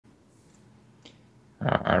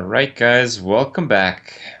All right, guys, welcome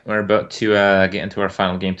back. We're about to get into our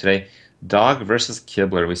final game today. Dog versus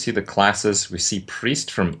Kibler. We see the classes. We see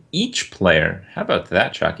priest from each player. How about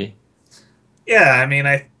that, Chucky? Yeah,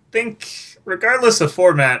 I think regardless of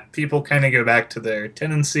format, people kind of go back to their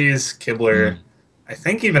tendencies. Kibler, Mm. I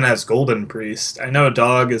think, even has Golden Priest. I know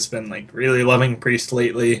Dog has been like really loving Priest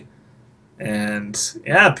lately, and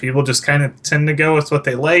yeah, people just kind of tend to go with what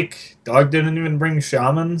they like. Dog didn't even bring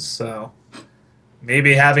Shamans, so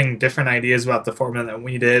maybe having different ideas about the format than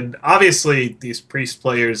we did. Obviously, these Priest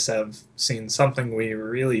players have seen something we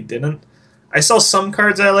really didn't. I saw some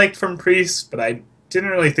cards I liked from Priest, but I didn't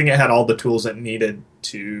really think it had all the tools it needed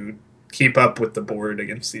to keep up with the board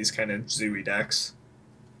against these kind of zooey decks.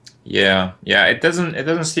 Yeah. It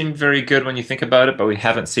doesn't seem very good when you think about it, but we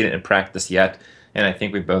haven't seen it in practice yet. And I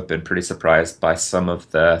think we've both been pretty surprised by some of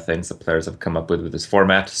the things the players have come up with this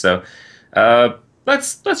format. So uh,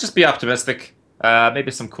 let's just be optimistic.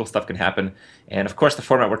 Maybe some cool stuff can happen. And of course, the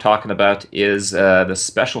format we're talking about is the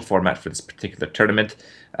special format for this particular tournament.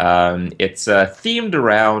 It's themed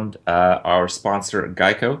around our sponsor,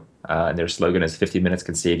 GEICO. And their slogan is 50 minutes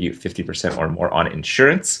can save you 50% or more on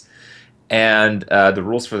insurance. And the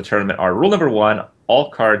rules for the tournament are rule number one, all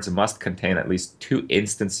cards must contain at least two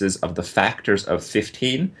instances of the factors of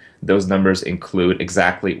 15. Those numbers include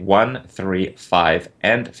exactly 1, 3, 5,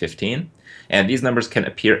 and 15. And these numbers can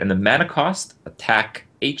appear in the mana cost, attack,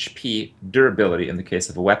 HP, durability in the case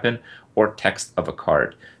of a weapon, or text of a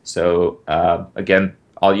card. So again,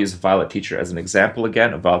 I'll use Violet Teacher as an example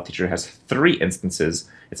again. A Violet Teacher has three instances.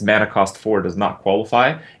 Its mana cost 4 does not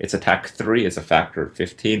qualify. Its attack 3 is a factor of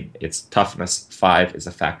 15. Its toughness 5 is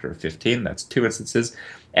a factor of 15. That's two instances.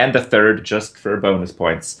 And the third, just for bonus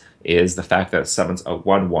points, is the fact that it summons a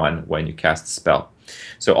 1/1 when you cast a spell.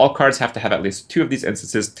 So all cards have to have at least two of these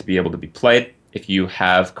instances to be able to be played. If you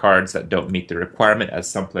have cards that don't meet the requirement, as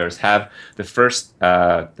some players have, the first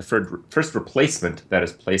replacement that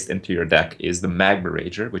is placed into your deck is the Magma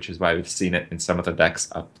Rager, which is why we've seen it in some of the decks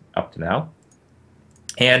up to now.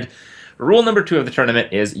 And rule number two of the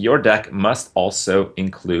tournament is your deck must also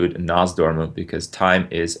include Nosdormu because time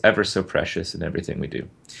is ever so precious in everything we do.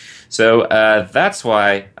 So that's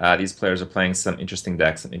why these players are playing some interesting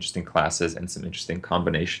decks, some interesting classes, and some interesting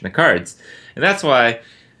combination of cards. And that's why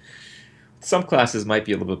some classes might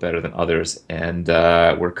be a little bit better than others, and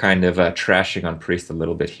we're kind of trashing on Priest a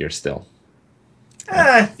little bit here still.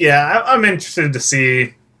 Yeah. Yeah, I'm interested to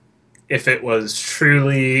see if it was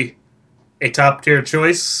truly a top tier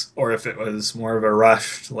choice or if it was more of a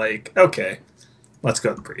rushed, like, okay, let's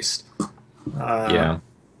go with Priest. Uh, Yeah.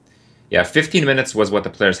 Yeah, 15 minutes was what the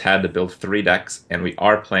players had to build three decks, and we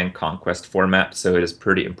are playing Conquest format, so it is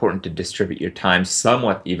pretty important to distribute your time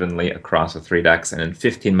somewhat evenly across the three decks. And in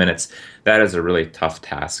 15 minutes, that is a really tough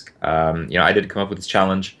task. I did come up with this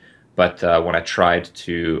challenge, but when I tried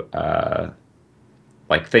to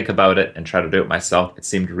like think about it and try to do it myself, it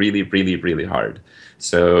seemed really, really, really hard.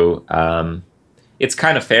 So it's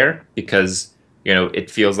kind of fair because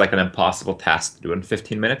it feels like an impossible task to do in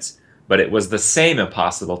 15 minutes, but it was the same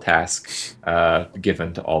impossible task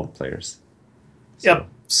given to all the players. So yep.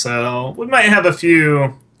 So we might have a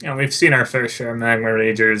few. We've seen our fair share of Magma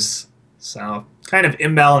Ragers. So kind of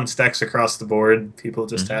imbalanced decks across the board. People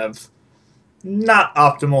just hmm have not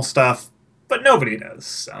optimal stuff, but nobody does.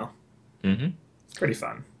 So hmm pretty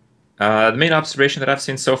fun. the main observation that I've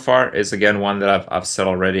seen so far is again one that I've said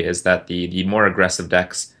already is that the more aggressive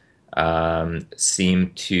decks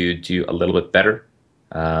seem to do a little bit better.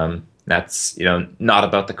 That's not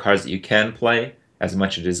about the cards that you can play as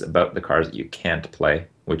much as it is about the cards that you can't play,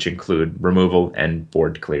 which include removal and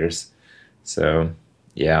board clears. So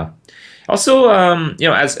yeah. Also,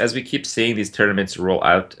 as we keep seeing these tournaments roll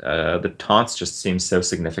out, the taunts just seem so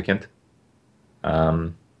significant.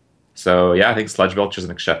 Um, so yeah, I think Sludge Belcher is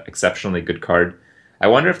an exceptionally good card. I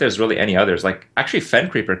wonder if there's really any others. Like actually, Fen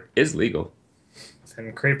Creeper is legal.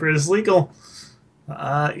 And Creeper is legal.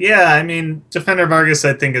 Yeah, Defender Vargas,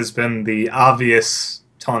 I think, has been the obvious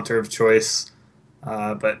taunter of choice.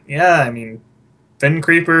 But yeah, Thin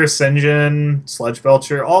Creeper, Sinjin, Sludge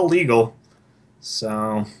Belcher, all legal.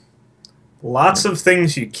 So lots of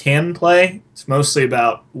things you can play. It's mostly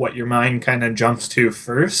about what your mind kind of jumps to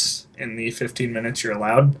first in the 15 minutes you're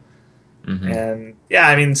allowed. hmm And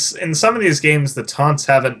yeah, in some of these games, the taunts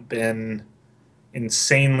haven't been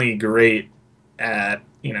insanely great at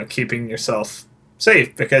keeping yourself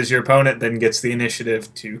safe because your opponent then gets the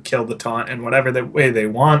initiative to kill the taunt in whatever the way they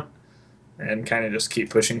want and kind of just keep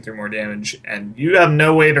pushing through more damage. And you have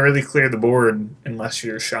no way to really clear the board unless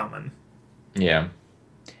you're shaman. Yeah.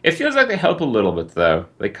 It feels like they help a little bit though.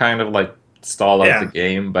 They kind of like stall out the Yeah,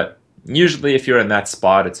 game, but Usually, if you're in that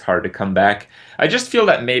spot, it's hard to come back. I just feel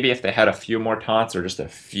that maybe if they had a few more taunts or just a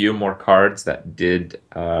few more cards that did,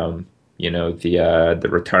 the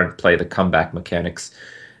return play, the comeback mechanics,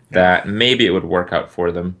 Yeah. that maybe it would work out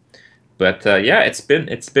for them. But yeah, it's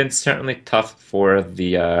been certainly tough for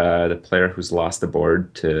the player who's lost the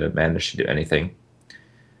board to manage to do anything.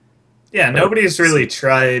 Yeah, But nobody's we'll really see.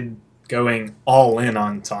 tried going all in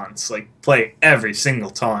on taunts, like play every single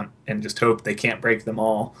taunt and just hope they can't break them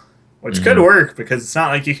all, which could Hmm. work because it's not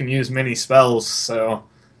like you can use many spells, so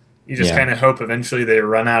you just Yeah. kind of hope eventually they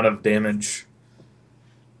run out of damage.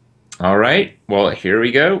 All right. Well, here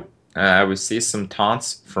we go. We see some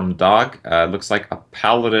taunts from Dog. Looks like a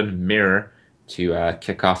Paladin mirror to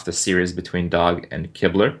kick off the series between Dog and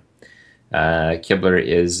Kibler. Kibler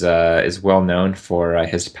is well known for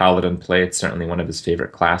his Paladin play. It's certainly one of his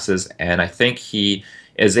favorite classes, and I think he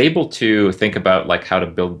is able to think about like how to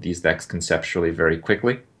build these decks conceptually very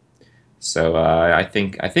quickly. So I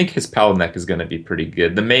think his Paladin deck is going to be pretty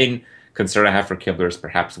good. The main concern I have for Kibler is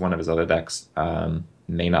perhaps one of his other decks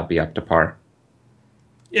may not be up to par.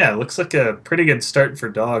 Yeah, it looks like a pretty good start for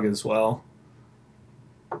Dog as well.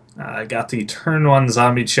 I got the turn one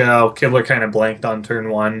Zombie Chow. Kibler kind of blanked on turn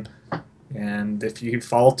one. And if you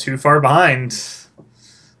fall too far behind,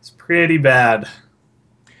 it's pretty bad.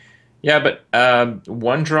 Yeah, but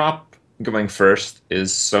one drop going first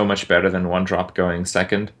is so much better than one drop going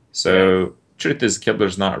second. Yeah. So truth is,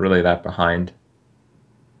 Kibler's not really that behind.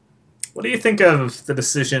 What do you think of the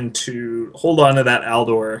decision to hold on to that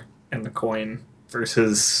Aldor and the coin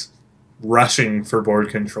versus rushing for board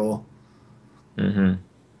control? Hmm.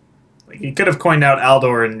 Like he could have coined out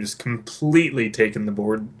Aldor and just completely taken the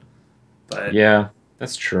board, but Yeah,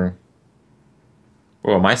 that's true.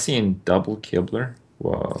 Whoa, am I seeing double Kibler?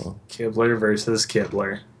 Whoa. Kibler versus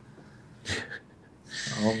Kibler.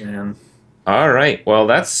 Oh man. All right. Well,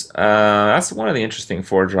 that's one of the interesting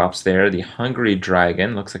four drops there. The Hungry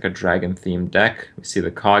Dragon looks like a dragon themed deck. We see the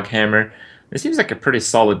Cog Hammer. This seems like a pretty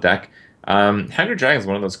solid deck. Hungry Dragon is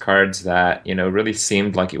one of those cards that really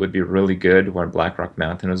seemed like it would be really good when Blackrock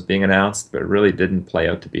Mountain was being announced, but really didn't play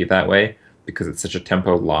out to be that way because it's such a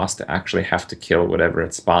tempo loss to actually have to kill whatever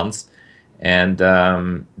it spawns. And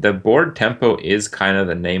the board tempo is kind of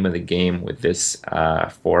the name of the game with this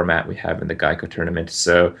format we have in the GEICO tournament.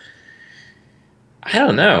 So. I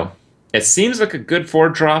don't know. It seems like a good four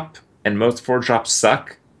drop, and most four drops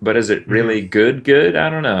suck, but is it Mm-hmm. really good? Good? I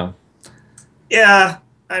don't know. Yeah,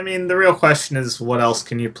 I mean the real question is what else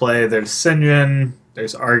can you play? There's Sinjin,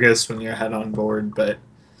 there's Argus when you're ahead on board, but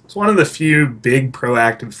it's one of the few big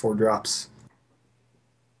proactive four drops.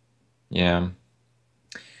 Yeah.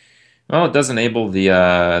 Well, it does enable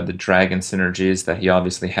the dragon synergies that he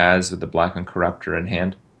obviously has with the Black and Corruptor in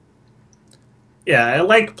hand. Yeah, I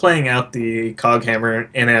like playing out the Coghammer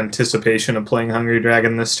in anticipation of playing Hungry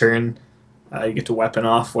Dragon this turn. You get to weapon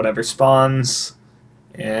off whatever spawns,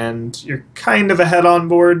 and you're kind of ahead on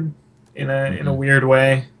board in a Hmm. weird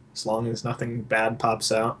way, as long as nothing bad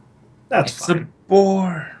pops out. That's It's a fine.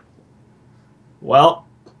 bore. Well,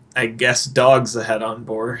 I guess Dog's ahead on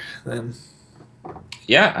board then.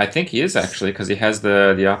 Yeah, I think he is actually because he has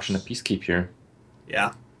the option of Peacekeep here.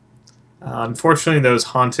 Yeah. Unfortunately, those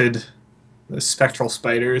spectral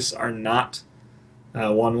spiders are not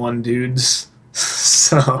 1/1 dudes,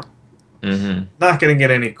 so Hmm. not gonna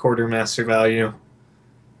get any quartermaster value.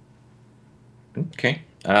 Okay.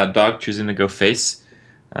 Dog choosing to go face.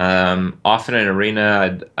 Often in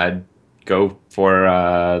arena, I'd go for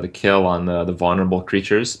the kill on the vulnerable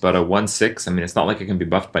creatures, but a 1/6, I mean, it's not like it can be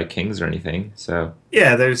buffed by kings or anything, so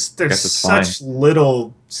Yeah, there's guess it's fine. such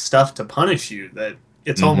little stuff to punish you that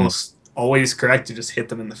it's Hmm. almost always correct to just hit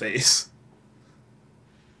them in the face.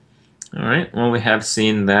 All right. Well, we have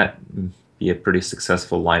seen that be a pretty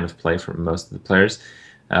successful line of play for most of the players.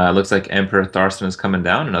 Looks like Emperor Tharstan is coming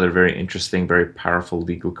down, another very interesting, very powerful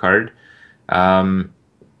legal card. Um,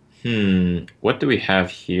 what do we have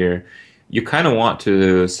here? You kind of want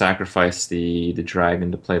to sacrifice the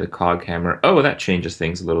dragon to play the cog hammer. Oh, that changes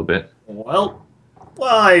things a little bit. Well,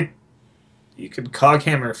 well, you could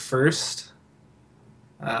Coghammer first.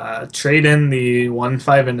 Trade in the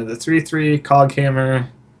 1/5 into the 3/3 Coghammer.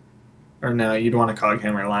 Or no, you'd want a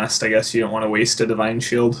Coghammer last. I guess you don't want to waste a Divine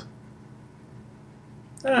Shield.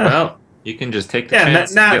 Uh, Well, you can just take the yeah,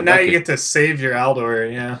 chance and get now you lucky. get to save your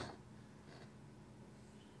Aldor. Yeah.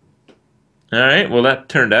 All right. Well, that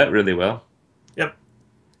turned out really well. Yep.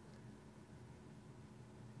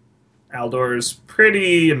 Aldor is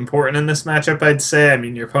pretty important in this matchup, I'd say. I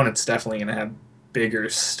mean, your opponent's definitely going to have bigger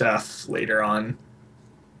stuff later on.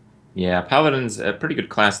 Yeah, Paladin's a pretty good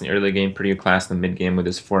class in the early game, pretty good class in the mid game with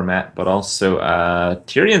his format, but also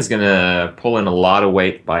Tyrion's gonna pull in a lot of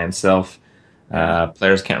weight by himself. Yeah.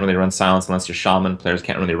 Players can't really run silence unless you're shaman. Players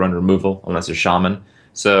can't really run removal unless you're shaman.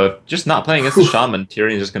 So just not playing against a Whew. shaman,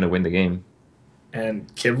 Tyrion's just gonna win the game. And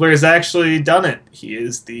Kibler has actually done it. He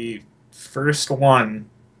is the first one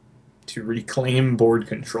to reclaim board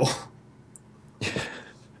control.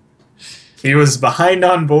 He was behind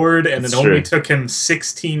on board, and it That's only true. took him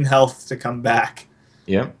 16 health to come back,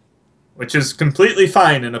 Yep. which is completely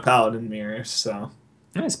fine in a Paladin mirror. So,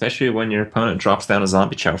 Yeah, especially when your opponent drops down a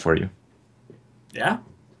zombie chow for you. yeah,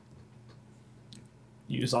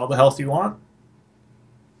 use all the health you want.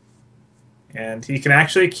 And he can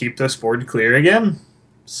actually keep this board clear again.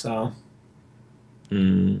 So,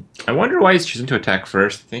 I wonder why he's choosing to attack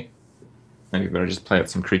first. I think maybe better just play out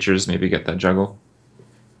some creatures, maybe get that juggle.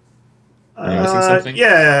 Am I missing something?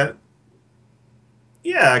 yeah,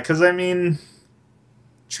 yeah, because I mean,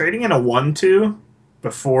 trading in a 1/2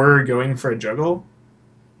 before going for a juggle,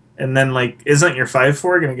 and then, like, isn't your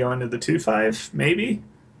 5/4 going to go into the 2/5? Maybe?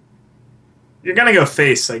 You're going to go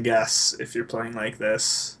face, I guess, if you're playing like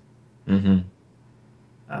this. Mm-hmm.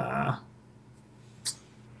 Uh,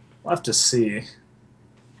 we'll have to see. I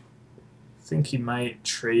think he might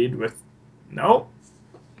trade with. Nope.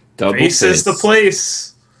 Double Face is the face. place.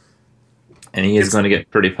 And he is It's, going to get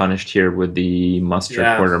pretty punished here with the Muster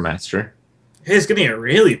yeah. Quartermaster. He's going to get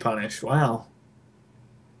really punished. Wow.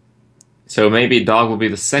 So maybe Dog will be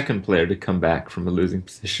the second player to come back from a losing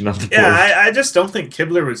position on the Yeah, board. I just don't think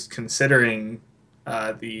Kibler was considering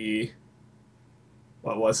the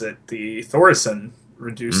what was it? The Thorson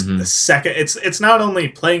reduced the Hmm. second. It's not only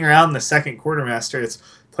playing around the second quartermaster, it's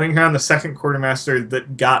playing around the second quartermaster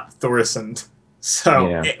that got Thorson. So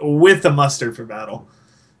Yeah, with the muster for battle,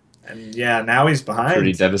 and yeah, now he's pretty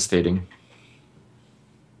behind. devastating.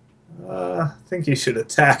 I think he should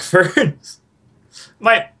attack first.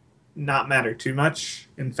 Might not matter too much.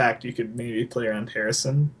 In fact, you could maybe play around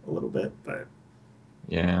Harrison a little bit, but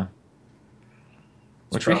Yeah,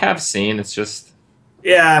 it's which we probably have seen. It's just, I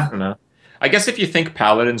yeah. don't know. I guess if you think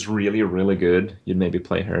Paladin's really, really good, you'd maybe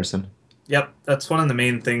play Harrison. Yep, that's one of the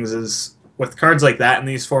main things is with cards like that in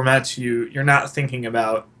these formats, you're not thinking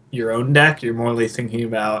about your own deck. You're morely thinking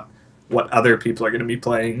about what other people are going to be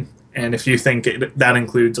playing. And if you think that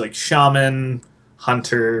includes like Shaman,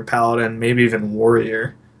 Hunter, Paladin, maybe even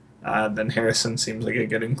Warrior, then Harrison seems like a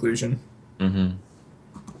good inclusion. Hmm.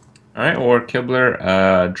 All right, or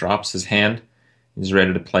Kibler drops his hand. He's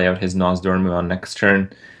ready to play out his Nosdormu on next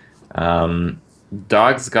turn. Um,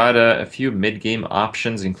 Dog's got a few mid-game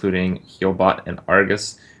options, including Healbot and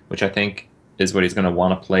Argus, which I think is what he's going to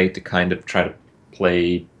want to play to kind of try to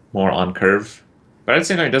play more on curve. But I'd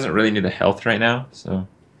say no, he doesn't really need the health right now. So,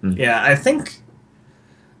 Yeah, I think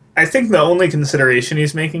the only consideration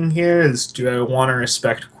he's making here is do I want to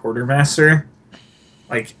respect Quartermaster?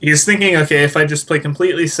 Like he's thinking, okay, if I just play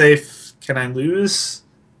completely safe, can I lose?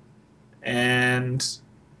 And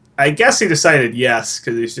I guess he decided yes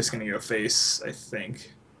because he's just going to go face. I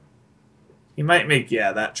think he might make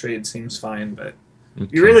that trade seems fine, but you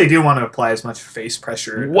okay. really do want to apply as much face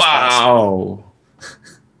pressure as possible. Wow!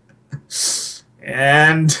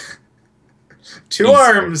 And two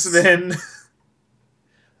arms Esports. then.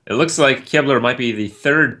 It looks like Kibler might be the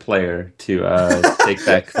third player to take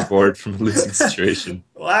back the board from a losing situation.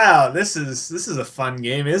 Wow, this is a fun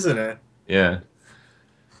game, isn't it? Yeah.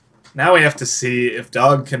 Now we have to see if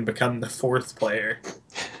Dog can become the fourth player.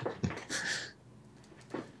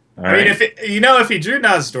 All I mean, right. if he drew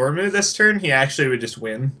Nozdormu this turn, he actually would just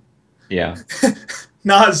win. Yeah.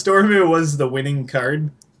 Nozdormu was the winning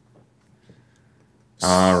card.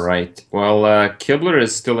 All right. Well, Kibler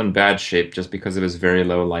is still in bad shape just because of his very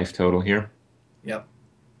low life total here. Yep.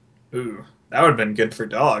 Ooh, that would have been good for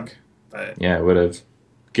Dog, but Yeah, it would have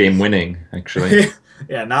game winning actually.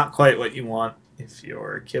 yeah, not quite what you want if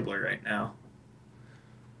you're Kibler right now.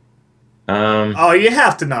 Um, Oh, you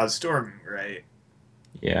have to Nozdormu, right?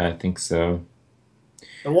 yeah, I think so.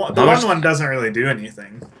 The one, Well, the how one much? one doesn't really do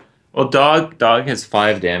anything. Well, dog has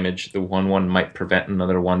 5 damage. The 1/1 might prevent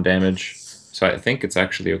another 1 damage, so I think it's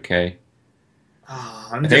actually okay. Oh,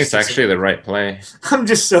 I think it's actually the right play. I'm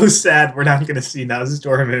just so sad we're not going to see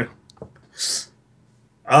Nozdormu.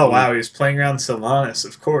 Oh Ooh. wow, he was playing around Sylvanas,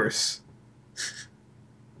 of course.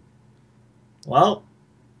 Well,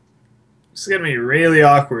 it's gonna be really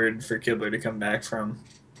awkward for Kibler to come back from.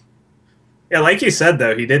 Yeah, like you said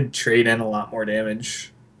though, he did trade in a lot more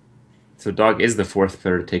damage. So dog is the fourth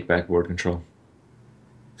player to take back board control.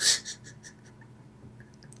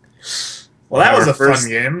 Well, We that have was a fun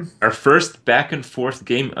game. our first back and forth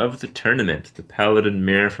game of the tournament. The Paladin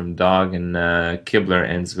Mirror from Dog and Kibler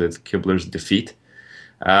ends with Kibler's defeat.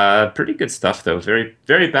 Pretty good stuff though. Very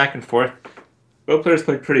very back and forth. Both players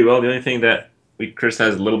played pretty well. The only thing that we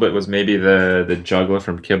criticized a little bit was maybe the juggler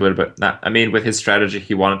from Kibler, but not. I mean, with his strategy,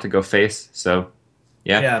 he wanted to go face, so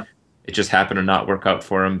yeah, Yeah, it just happened to not work out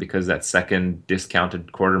for him because that second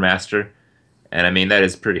discounted quartermaster. And I mean, that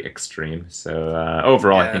is pretty extreme. So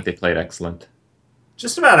overall, I yeah. think they played excellent.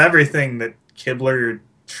 Just about everything that Kibler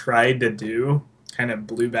tried to do kind of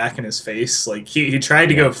blew back in his face. Like he tried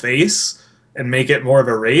to Yeah, go face and make it more of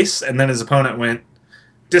a race, and then his opponent went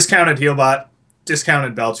discounted Healbot,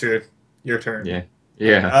 discounted Belcher, your turn. yeah, Like,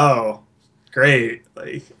 yeah, oh, great.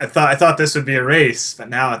 Like I thought this would be a race, but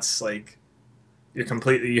now it's like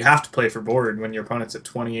you have to play for board when your opponent's at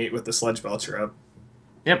 28 with the Sledge Belcher up.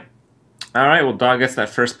 yep. All right, well, Dog gets that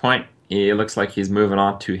first point. It looks like he's moving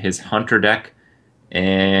on to his Hunter deck.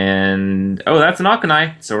 And, oh, that's an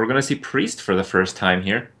Akanai. So we're going to see Priest for the first time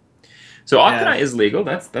here. So Yeah. Akanai is legal.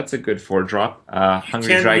 That's a good 4-drop. You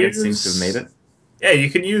Hungry can Dragon seems to have made use it. Yeah, you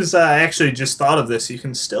can use. I actually just thought of this. You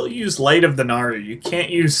can still use Light of the Naru. You can't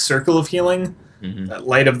use Circle of Healing. Hmm. That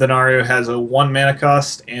Light of the Naru has a 1 mana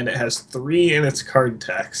cost and it has 3 in its card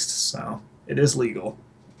text, so it is legal.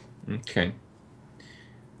 Okay.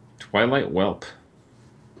 Twilight Whelp.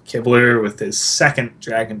 Kibler with his second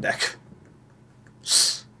dragon deck.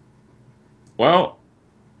 Well,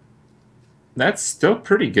 that's still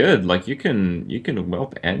pretty good. Like you can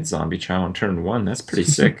Whelp and Zombie Chow on turn 1. That's pretty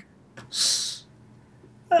sick.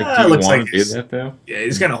 Like, do you Looks like want to do that though?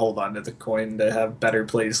 he's gonna hold on to the coin to have better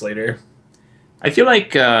plays later. I feel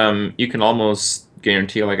like you can almost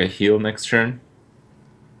guarantee like a heal next turn.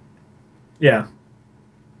 Yeah.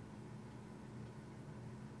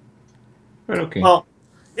 But okay. Well,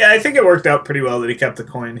 yeah, I think it worked out pretty well that he kept the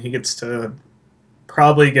coin. He gets to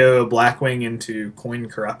probably go Blackwing into Coin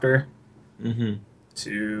Corruptor Hmm.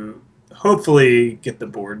 to hopefully get the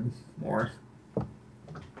board more.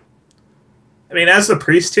 I mean, as the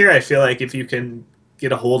priest here, I feel like if you can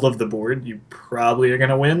get a hold of the board, you probably are going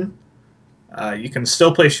to win. You can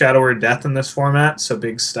still play Shadow or Death in this format, so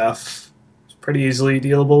big stuff is pretty easily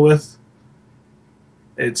dealable with.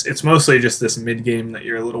 It's mostly just this mid game that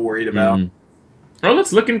you're a little worried about. Hmm. Well,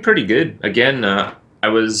 it's looking pretty good. Again, I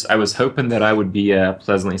was hoping that I would be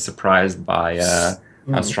pleasantly surprised by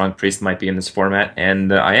how Ooh. strong Priest might be in this format,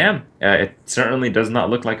 and I am. It certainly does not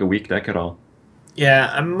look like a weak deck at all. Yeah,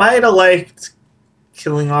 I might have liked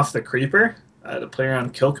killing off the creeper to play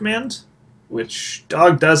around kill command, which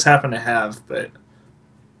Dog does happen to have, but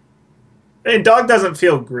I mean, Dog doesn't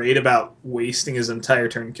feel great about wasting his entire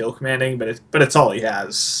turn kill commanding, but it's all he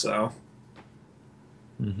has, so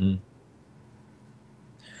Hmm.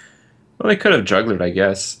 Well, they could have jugglered, I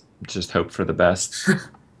guess. Just hope for the best.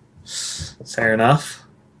 fair enough.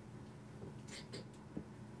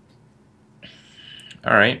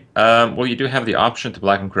 All right. Well, you do have the option to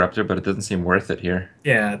Blacken Corruptor, but it doesn't seem worth it here.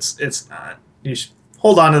 Yeah, it's not. You should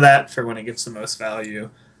hold on to that for when it gets the most value,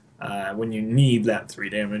 when you need that 3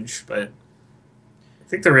 damage. But I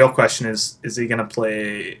think the real question is he going to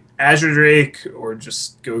play Azure Drake or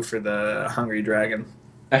just go for the Hungry Dragon?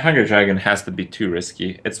 A Hunger Dragon has to be too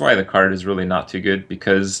risky. It's why the card is really not too good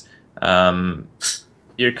because um,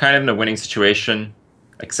 you're kind of in a winning situation,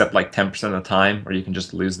 except like 10% of the time, or you can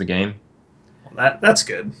just lose the game. Well, that's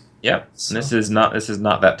good. Yep, and So, this is not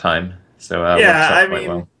that time. So yeah, works out I quite mean,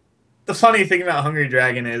 well. the funny thing about Hungry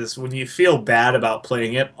Dragon is when you feel bad about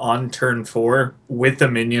playing it on turn 4 with the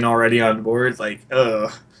minion already on board, like,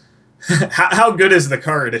 ugh. How good is the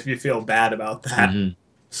card if you feel bad about that? Hmm.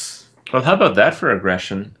 Well, how about that for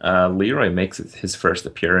aggression? Leroy makes his first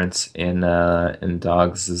appearance in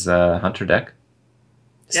Dogs' Hunter deck.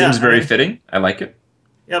 Yeah, Seems very fitting. I like it.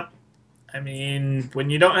 yep. I mean, when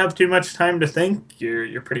you don't have too much time to think,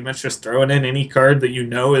 you're pretty much just throwing in any card that you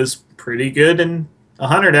know is pretty good in a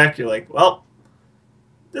hunter deck. You're like, well,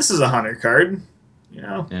 this is a hunter card, you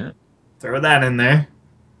know, Yeah. throw that in there.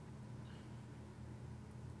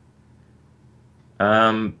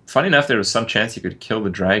 Funny enough, there was some chance you could kill the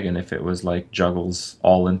dragon if it was like juggles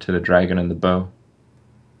all into the dragon and the bow.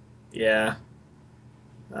 Yeah.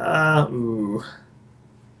 Ooh.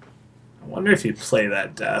 I wonder if you play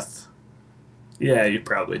that death. Yeah, you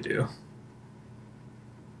probably do.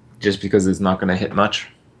 Just because it's not going to hit much.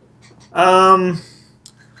 Um,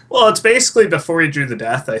 well, it's basically before he drew the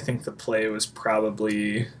death. I think the play was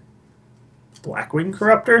probably Blackwing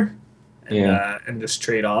Corruptor, Yeah. and just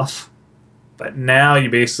trade off. But now you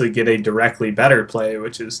basically get a directly better play,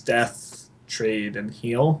 which is death, trade, and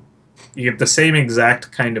heal. You get the same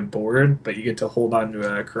exact kind of board, but you get to hold on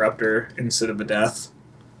to a Corruptor instead of a Death.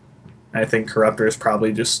 I think Corruptor is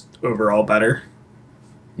probably just overall better.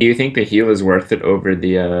 Do you think the heal is worth it over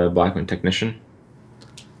the Blackman Technician?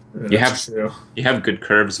 You have That's true. you have good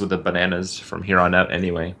curves with the bananas from here on out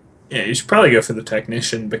anyway. Yeah, you should probably go for the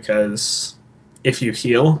Technician because if you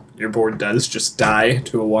heal, your board does just die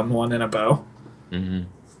to a 1/1 and a bow. Hmm.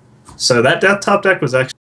 So that top deck was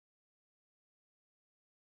actually.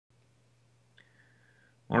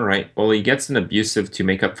 All right. Well, he gets an abusive to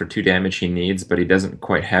make up for 2 damage he needs, but he doesn't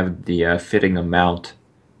quite have the fitting amount.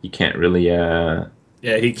 He can't really. Yeah,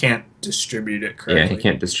 he can't distribute it Yeah, he correctly.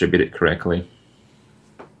 can't distribute it correctly.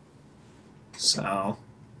 So,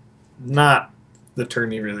 not the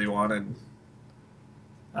turn he really wanted.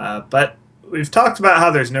 But we've talked about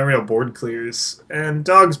how there's no real board clears, and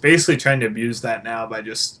Dog's basically trying to abuse that now by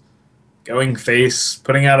just going face,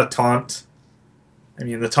 putting out a taunt. I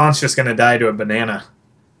mean, the taunt's just going to die to a banana.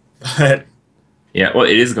 But, Yeah, well,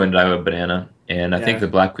 it is going to die with a banana, and I think yeah. the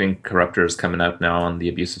Blackwing Corruptor is coming out now on the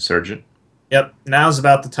Abusive Surgeon. Yep, now's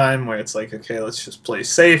about the time where it's like, okay, let's just play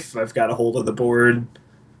safe. I've got a hold of the board.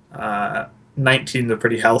 19's a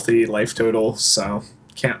pretty healthy life total, so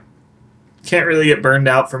can't really get burned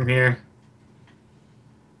out from here.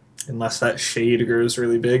 Unless that shade grows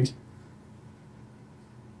really big.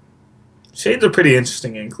 Shade's a pretty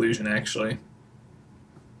interesting inclusion, actually.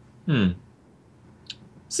 Hmm.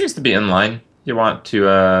 Seems to be in line. You want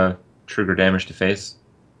to trigger damage to face.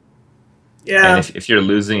 And Yeah, if you're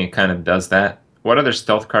losing, it kind of does that. What other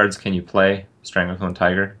stealth cards can you play? Stranglehold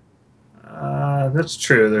Tiger? that's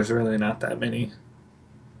true. There's really not that many.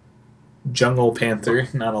 Jungle Panther,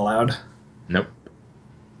 not allowed. Nope.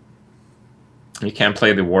 You can't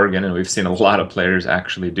play the Worgen, and we've seen a lot of players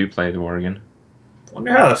actually do play the Worgen.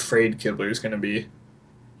 Wonder how afraid Kibler is going to be.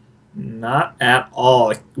 Not at all.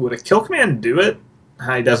 Like, would a kill command do it?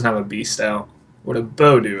 He doesn't have a beast out. Would a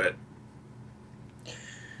bow do it?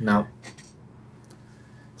 No.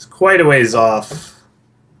 It's quite a ways off.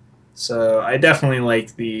 So I definitely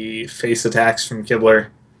like the face attacks from Kibler.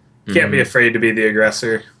 Can't be Mhm. afraid to be the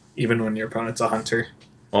aggressor, even when your opponent's a hunter.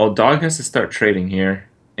 Well, Dog has to start trading here,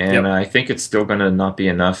 and Yep. I think it's still going to not be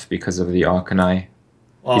enough because of the Akanai. He's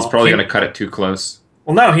Well, probably going to cut it too close.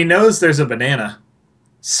 no, he knows there's a banana.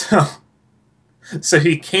 So so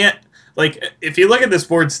he can't, like, if you look at this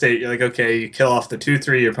board state, you're like, okay, you kill off the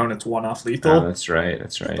 2/3, your opponent's 1 off Oh, lethal. that's right.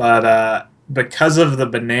 That's right. But because of the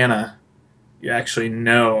banana, you actually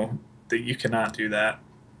know that you cannot do that.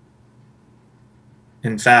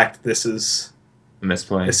 In fact,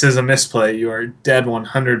 Misplay. this is a misplay. You are dead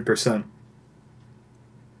 100%.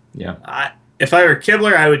 Yeah. If I were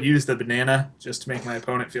Kibler, I would use the banana just to make my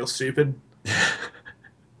opponent feel stupid.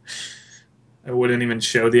 I wouldn't even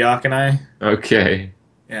show the Akanai. Okay.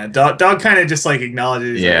 Yeah, dog kind of just like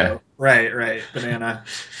acknowledges. Yeah. Like, oh, right, banana.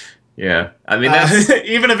 Yeah. I mean, that's.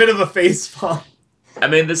 Even a bit of a face palm. I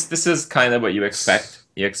mean, this is kind of what you expect.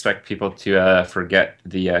 You expect people to forget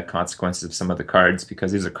the consequences of some of the cards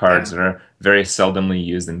because these are cards Yeah. that are very seldomly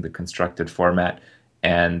used in the constructed format.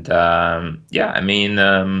 And yeah, I mean,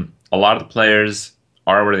 a lot of the players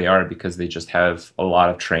are where they are because they just have a lot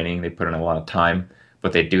of training. They put in a lot of time,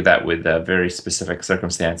 but they do that with very specific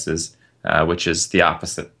circumstances, which is the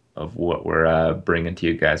opposite of what we're bringing to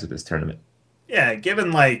you guys with this tournament. Yeah,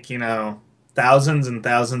 given like, thousands and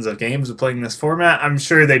thousands of games of playing this format, I'm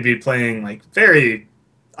sure they'd be playing like very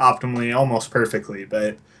optimally, almost perfectly,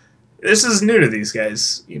 but this is new to these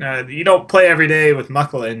guys. You don't play every day with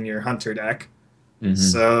Muckla in your hunter deck. Hmm.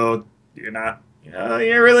 So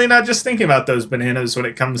you're really not just thinking about those bananas when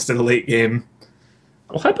it comes to the late game.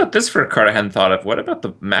 Well, how about this for a card I hadn't thought of? What about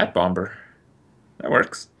the Mad Bomber? That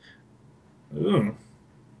works. Ooh.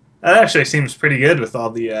 That actually seems pretty good with all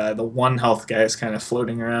the 1 health guys kind of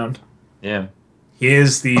floating around. Yeah. He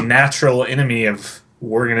is the natural enemy of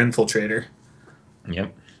Worgen Infiltrator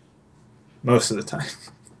Yep. most of the time.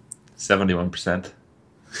 71%.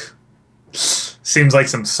 Seems like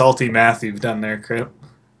some salty math you've done there, Crip.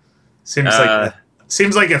 Seems like Uh,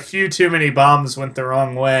 seems like a few too many bombs went the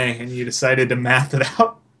wrong way, and you decided to math it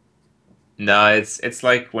out. no, it's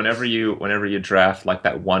like whenever you draft like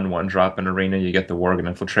that 1/1 drop in arena, you get the Worgen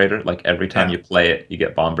Infiltrator. Like every time Yeah, you play it, you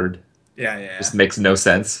get bombered. yeah. Just makes no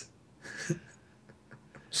sense.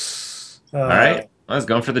 All Uh, right, I was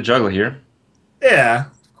going for the juggle here. yeah,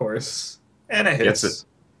 of course, and it Gets it. hits.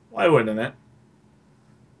 Why wouldn't it?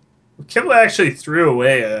 Kibble actually threw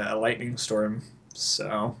away a lightning storm,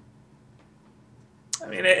 so I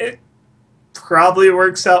mean it probably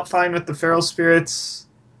works out fine with the feral spirits.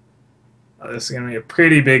 This is gonna be a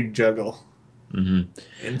pretty big juggle. Hmm.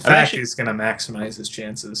 In I'm fact, actually he's gonna maximize his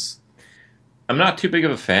chances. I'm not too big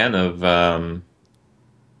of a fan of.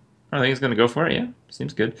 I think he's gonna go for it. Yeah,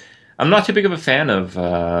 seems good. I'm not too big of a fan of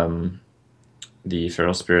the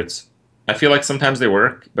feral spirits. I feel like sometimes they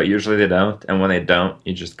work, but usually they don't. And when they don't,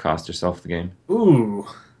 you just cost yourself the game. Ooh,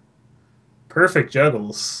 perfect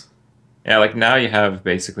juggles. Yeah, like now you have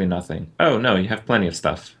basically nothing. Oh no, you have plenty of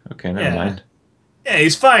stuff. Okay, never Yeah. mind. Yeah,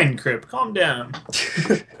 he's fine, Crip. Calm down.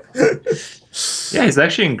 Yeah, he's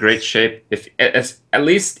actually in great shape. If at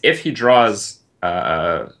least if he draws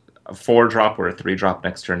a 4 drop or a 3 drop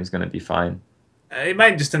next turn, he's gonna be fine. He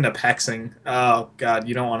might just end up hexing. Oh god,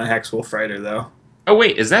 you don't want a Hex Wolf Rider though. Oh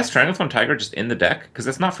wait, is that Stranglethorn Tiger just in the deck? Because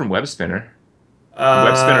that's not from Web Spinner.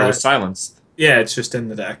 Web Spinner Uh, was silenced. yeah, it's just in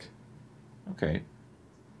the deck. Okay,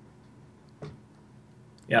 all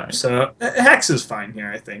Yep. right. So Hex is fine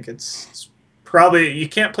here. I think it's probably you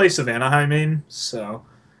can't play Savannah High main, so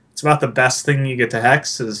it's about the best thing you get to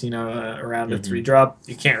Hex is around a three Hmm. drop.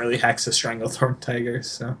 You can't really Hex a Stranglethorn Tiger.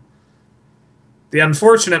 So the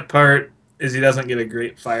unfortunate part is he doesn't get a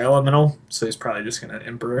great Fire Elemental, so he's probably just gonna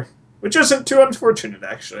Emperor, which isn't too unfortunate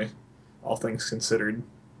actually, all things considered.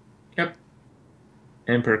 Yep.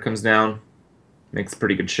 Emperor comes down, makes a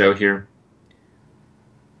pretty good show here.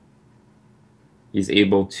 He's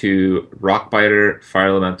able to Rockbiter, Fire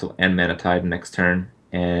Elemental, and Mana Tide next turn,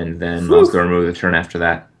 and then Whew. Nosdorm move the turn after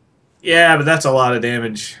that. Yeah, but that's a lot of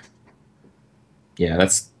damage. Yeah,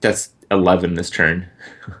 that's 11 this turn.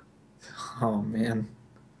 Oh man.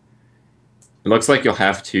 It looks like you'll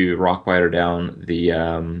have to Rockbiter down the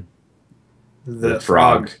The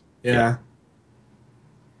frog. frog. Yeah. Yeah.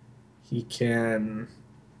 He can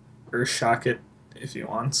Earthshock it if he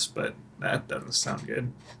wants, but that doesn't sound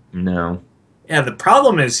good. No. Yeah, the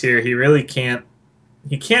problem is here he really can't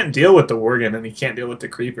he can't deal with the Worgen and he can't deal with the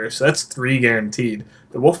Creeper, so that's 3 guaranteed.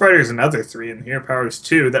 The Wolf Rider is another 3, and here powers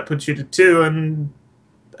 2. That puts you to 2, and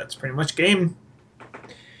that's pretty much game.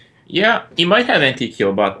 Yeah, he might have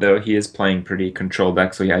anti-Keelbot though. He is playing pretty controlled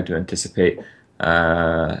deck, so he had to anticipate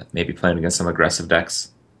maybe playing against some aggressive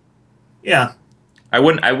decks. Yeah, I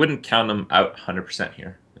wouldn't count him out 100%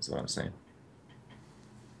 here, is what I'm saying.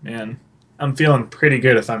 man. I'm feeling pretty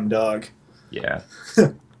good if I'm dog. Yeah.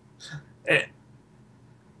 Eh,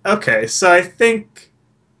 okay, so I think,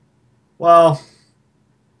 well,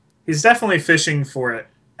 he's definitely fishing for it,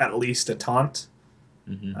 at least a taunt.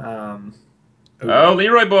 Hmm. Um, Oh,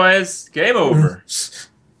 Leroy boys, game over.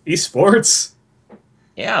 Esports.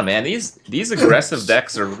 Yeah, man, these aggressive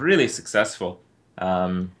decks are really successful.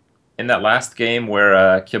 Um, in that last game where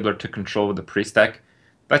Kibler took control with the priest deck,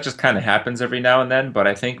 that just kind of happens every now and then. But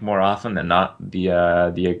I think more often than not, the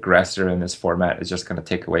aggressor in this format is just going to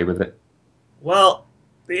take away with it. Well,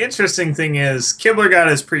 the interesting thing is Kibler got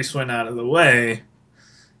his priest win out of the way.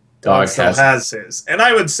 Dog Dog still has. has his, and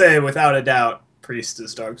I would say without a doubt, priest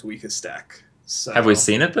is Dog's weakest deck. Have we So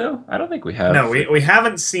seen it though? I don't think we no, have. we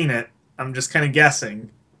haven't seen it. I'm just kind of guessing.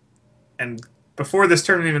 And before this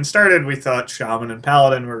tournament even started, we thought Shaman and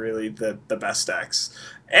Paladin were really the best decks.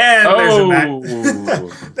 And Oh,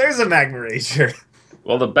 there's a Magma Rager.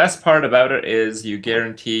 well, the best part about it is you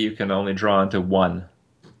guarantee you can only draw into one.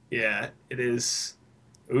 Yeah, it is.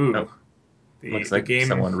 Oh, Ooh, looks the like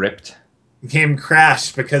someone ripped. game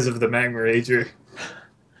crashed because of the Magma Rager.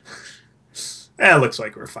 It looks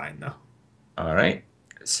like we're fine though. All right.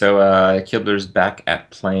 So Kibler's back at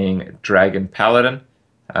playing Dragon Paladin.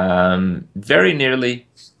 Very nearly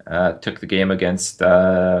took the game against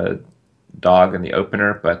Dog in the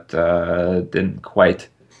opener, but didn't quite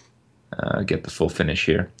get the full finish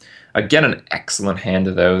here. Again, an excellent hand,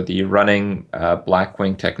 though. The running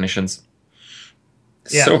Blackwing Technicians.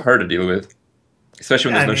 Yeah, So hard to deal with, especially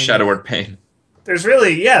when yeah. I there's no mean, Shadow Word Pain. there's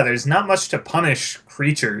really there's not much to punish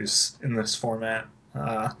creatures in this format.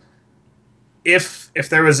 If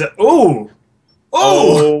there was a oh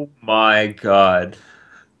Oh my god.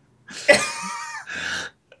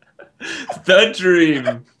 The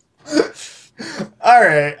dream. all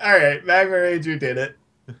right, Magma Ranger did it.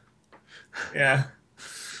 Yeah,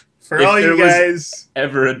 for If all there you was guys,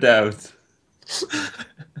 ever a doubt.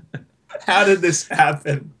 how did this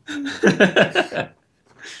happen?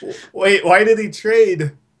 Wait, why did he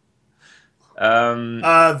trade? um,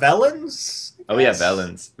 Velens? oh yeah,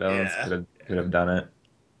 Valens. Valens Yeah. could have done it.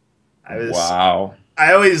 I was. Wow.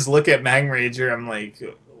 I always look at Magma Rager. I'm like,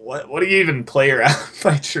 what do you even play around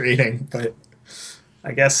by trading? But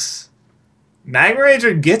I guess Magma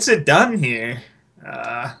Rager gets it done here.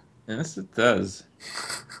 Yes, it does.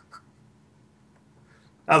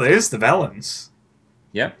 Oh, there's the Velens.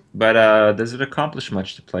 Yep. But does it accomplish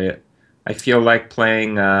much to play it? I feel like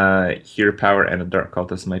playing Hero Power and a Dark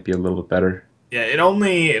Cultist might be a little bit better. Yeah, it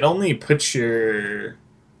only puts your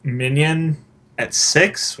minion at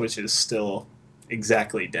 6, which is still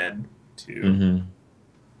exactly dead to, Hmm.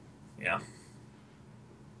 yeah.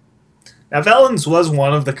 Now, Valens was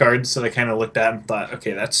one of the cards that I kind of looked at and thought,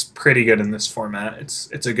 okay, that's pretty good in this format.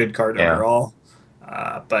 It's a good card Yeah. overall.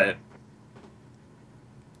 But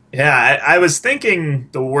yeah, I was thinking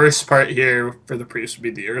the worst part here for the priest would be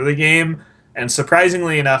the early game, and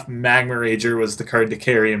surprisingly enough, Magma Rager was the card to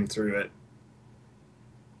carry him through it.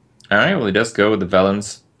 All right. Well, he does go with the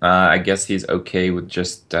Velens. I guess he's okay with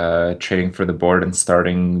just trading for the board and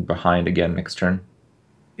starting behind again next turn.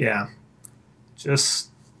 Yeah, just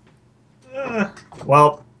uh,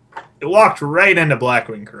 well, it walked right into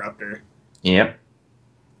Blackwing Corruptor, Yep.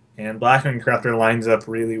 and Blackwing Corruptor lines up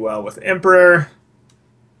really well with Emperor,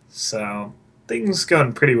 so things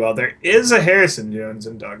going pretty well. There is a Harrison Jones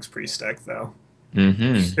in Dog's Priest deck though.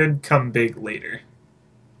 Hmm. Should come big later.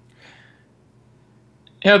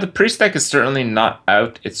 Yeah, the priest deck is certainly not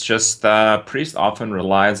out. It's just priest often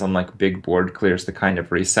relies on like big board clears to kind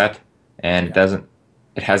of reset, and it Yeah. doesn't.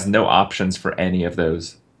 It has no options for any of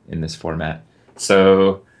those in this format.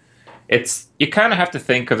 So it's you kind of have to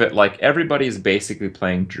think of it like everybody is basically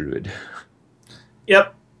playing druid.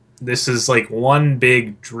 Yep. This is like one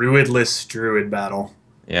big druidless druid battle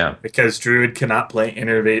Yeah. because druid cannot play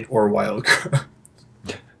innervate or wild growth.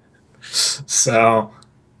 So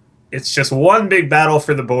it's just one big battle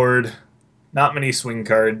for the board. Not many swing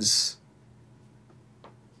cards.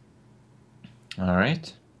 All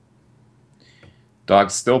right.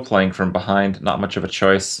 Dog's still playing from behind. Not much of a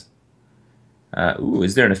choice. Ooh,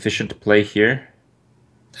 is there an efficient play here?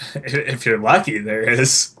 If you're lucky, there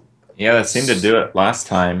is. Yeah, that seemed to do it last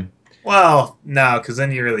time. Well, no, because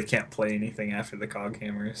then you really can't play anything after the cog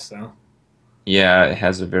hammer. So Yeah, it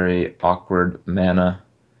has a very awkward mana.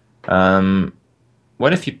 Um,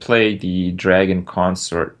 what if you play the Dragon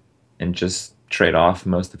Consort and just trade off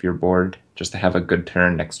most of your board just to have a good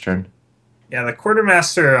turn next turn? yeah, the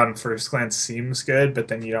quartermaster on first glance seems good, but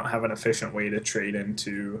then you don't have an efficient way to trade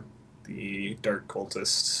into the dark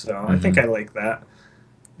cultist. So I think I Hmm. like that.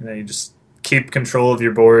 And then you just keep control of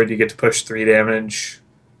your board. You get to push 3 damage,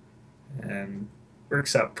 and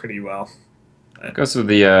works out pretty well. Goes with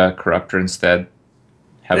the Corruptor instead.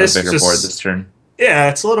 Have a This bigger board just this turn. yeah,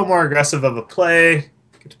 it's a little more aggressive of a play.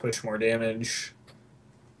 Get to push more damage,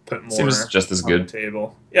 put Seems more just as on the good.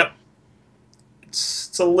 table. Yep,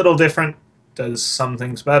 it's a little different. Does some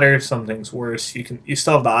things better, some things worse. You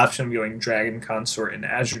still have the option of going Dragon Consort and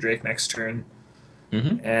Azure Drake next turn.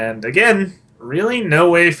 Hmm. And again, really no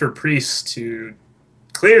way for Priest to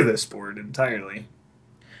clear this board entirely.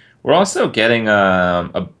 We're also getting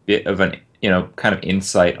a bit of an kind of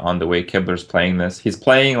insight on the way Kibler's playing this. He's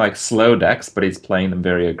playing like slow decks, but he's playing them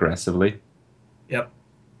very aggressively. Yep.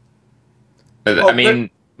 I Well, mean,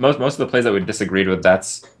 most of the plays that we disagreed with,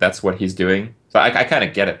 that's what he's doing. So I kind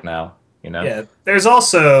of get it now, you know? yeah, there's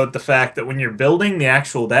also the fact that when you're building the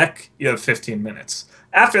actual deck, you have 15 minutes.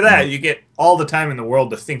 After that, Mhm. you get all the time in the world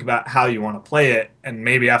to think about how you want to play it, and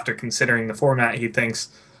maybe after considering the format, he thinks,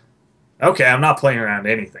 "Okay, I'm not playing around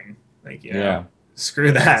anything. Like, Yeah, screw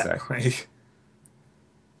yeah, that." exactly. Like,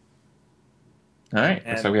 All right, looks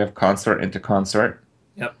like and we have consort into consort.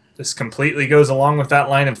 yep, this completely goes along with that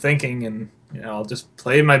line of thinking, and I'll just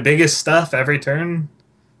play my biggest stuff every turn,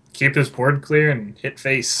 keep his board clear, and hit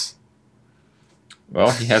face.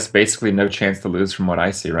 Well, he has basically no chance to lose from what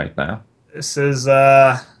I see right now. This is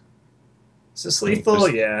this Wait, lethal?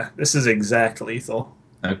 there's Yeah, this is exact lethal.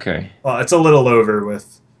 okay, Well, it's a little over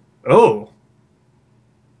with. Oh,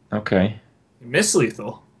 okay. miss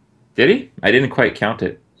lethal. Did he? I didn't quite count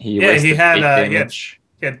it. He Yeah, he wasted had eight uh, damage.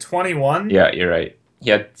 he had 21. Yeah, you're right. He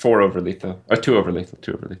had four over lethal, or two over lethal,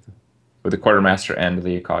 two over lethal, with the quartermaster and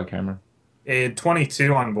the cog hammer. He had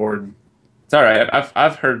 22 on board. It's all right.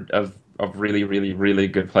 I've heard of really really really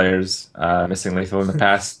good players missing lethal in the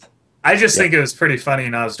past. I just Yeah, think it was pretty funny.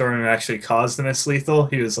 Nosdormu actually caused the miss lethal.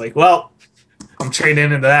 He was like, "Well, I'm trading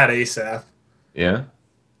into that ASAP." yeah.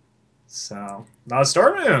 So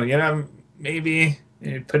Nosdormu, maybe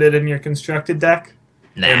put it in your constructed deck,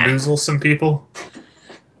 Nah, bamboozle some people.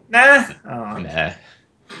 Nah. Oh, nah.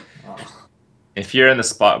 oh. If you're in the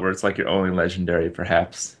spot where it's like your only legendary,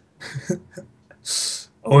 perhaps.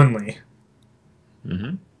 Only.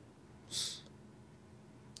 Hmm.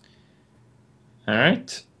 All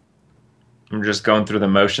right. I'm just going through the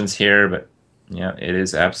motions here, but yeah, it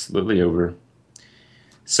is absolutely over.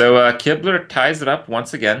 So Kibler ties it up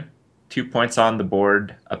once again, 2 points on the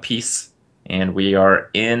board apiece, and we are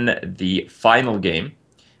in the final game.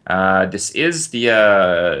 This is the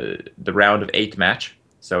round of 8 match.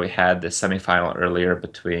 So we had the semifinal earlier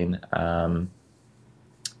between Forsen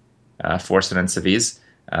and Civis.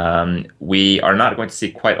 We are not going to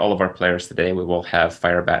see quite all of our players today. We will have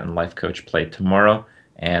Firebat and Life Coach play tomorrow,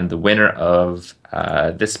 and the winner of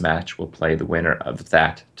this match will play the winner of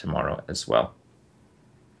that tomorrow as well.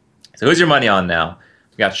 So who's your money on now?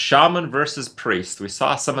 We got Shaman versus Priest. We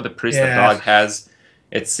saw some of the Priest that Yeah. Dog has.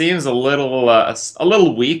 It seems a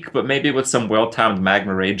little weak, but maybe with some well-timed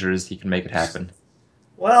Magma Ragers, he can make it happen.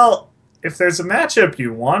 Well, if there's a matchup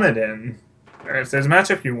you want it in, or if there's a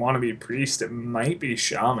matchup you want to be Priest, it might be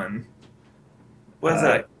Shaman. What is Uh,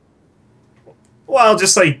 that? well,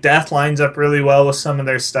 just like Death lines up really well with some of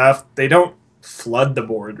their stuff. They don't flood the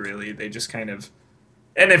board really. They just kind of,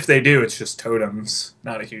 and if they do, it's just totems.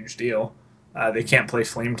 Not a huge deal. They can't play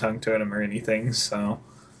Flame Tongue Totem or anything, so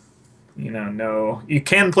no. You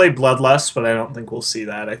can play Bloodlust, but I don't think we'll see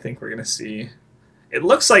that. I think we're gonna see. It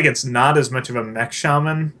looks like it's not as much of a mech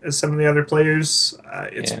shaman as some of the other players.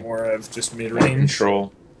 It's Yeah. more of just mid More range.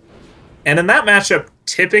 control. And in that matchup,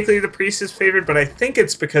 typically the priest is favored, but I think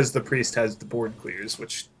it's because the priest has the board clears,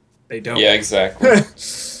 which they don't. Yeah, exactly.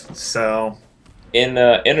 So In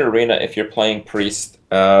arena, if you're playing Priest,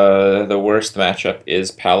 the worst matchup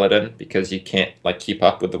is Paladin because you can't like keep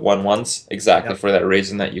up with the 1/1s exactly yep. for that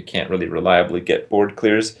reason that you can't really reliably get board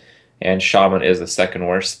clears, and Shaman is the second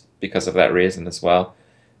worst because of that reason as well.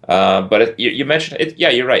 But you mentioned it, yeah,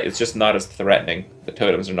 you're right. It's just not as threatening. The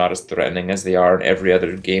totems are not as threatening as they are in every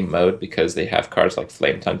other game mode because they have cards like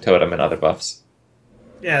Flame Tongue Totem and other buffs.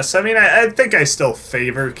 yeah, so I mean, I think I still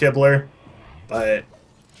favor Kibler, but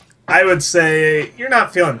I would say you're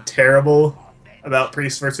not feeling terrible about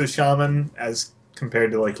priest versus shaman as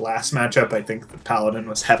compared to like last matchup. I think the paladin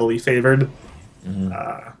was heavily favored.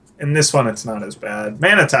 Mm-hmm. In this one, it's not as bad.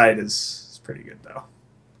 Mana Tide is pretty good though.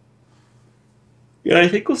 Yeah, I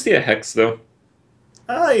think we'll see a Hex though.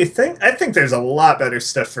 You think? I think there's a lot better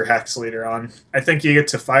stuff for Hex later on. I think you get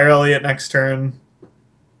to Fire Elliot next turn.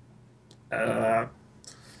 I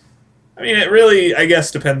mean, it really, I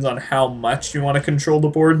guess, depends on how much you want to control the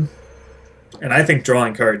board. And I think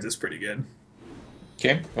drawing cards is pretty good.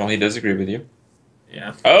 Okay, well, he does agree with you.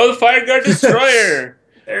 Yeah. Oh, the Fire Guard Destroyer!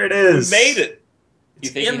 There it We is. made it! You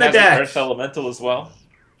It's think in he the has an deck. Earth Elemental as well?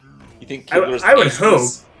 You think I Kibler's would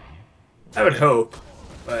aceless? I would hope,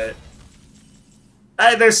 but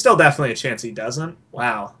there's still definitely a chance he doesn't.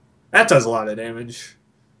 Wow. That does a lot of damage.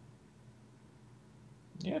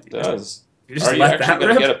 Yeah, it does. You just Are you let actually that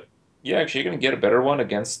gonna rip? get a? Yeah, actually, you're gonna get a better one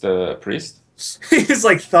against the Priest. He's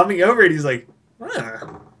like thumbing over it. He's like, huh.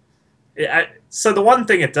 So the one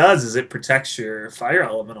thing it does is it protects your fire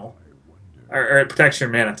elemental, or it protects your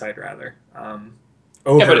mana tide rather,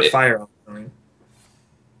 over but it- fire elemental.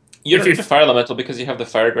 You If don't you- need the Fire Elemental because you have the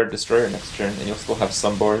Fire Guard Destroyer next turn, and you'll still have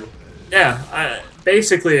some board. Yeah,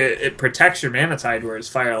 basically it protects your mana tide, whereas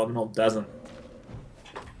fire elemental doesn't.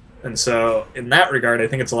 And so in that regard, I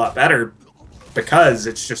think it's a lot better because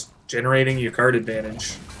it's just generating you card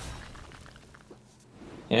advantage.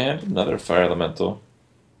 And another Fire Elemental.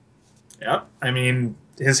 Yep. I mean,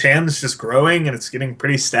 his hand's just growing and it's getting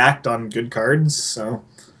pretty stacked on good cards, so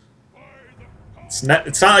it's not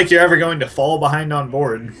like you're ever going to fall behind on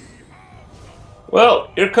board.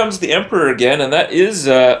 Well, here comes the Emperor again, and that is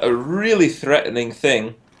a really threatening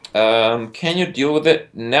thing. Can you deal with it?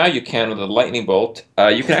 Now you can with a Lightning Bolt.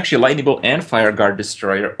 You can actually Lightning Bolt and Fire Guard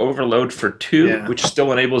Destroyer overload for 2, Yeah. which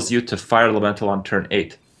still enables you to Fire Elemental on turn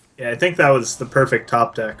 8. Yeah, I think that was the perfect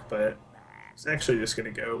top deck, but it's actually just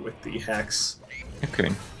going to go with the Hex.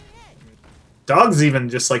 Okay. Dog's even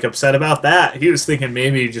just like upset about that. He was thinking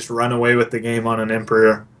maybe just run away with the game on an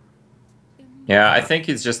Emperor. Yeah, I think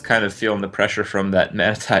he's just kind of feeling the pressure from that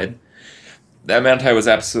Mana Tide. That Mana Tide was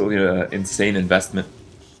absolutely an insane investment.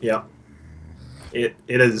 Yep. It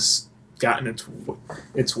has gotten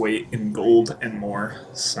its weight in gold and more.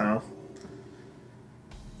 So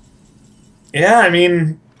yeah, I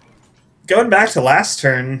mean, going back to last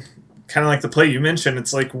turn, kind of like the play you mentioned,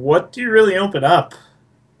 it's like, what do you really open up?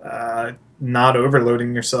 Not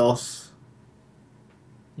overloading yourself.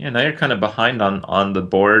 Yeah, now you're kind of behind on the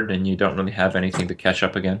board, and you don't really have anything to catch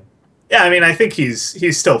up again. Yeah, I mean, I think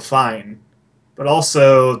he's still fine, but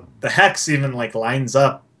also the Hex even like lines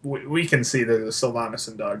up. We can see there's a Sylvanas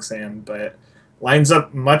in Dog's hand, but lines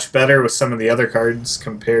up much better with some of the other cards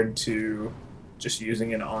compared to just using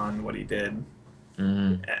it on what he did.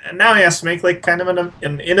 Mm. And now he has to make like kind of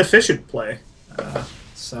an inefficient play.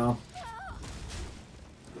 So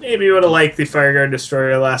maybe you would have liked the Fire Guard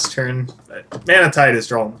Destroyer last turn, but Mana Tide is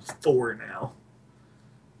drawing 4 now.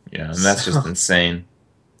 Yeah, and that's just insane.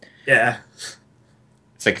 Yeah.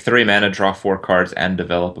 It's like 3 mana, draw 4 cards, and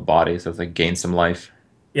develop a body, so it's like gain some life.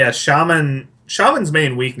 Yeah, Shaman's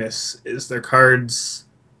main weakness is their cards.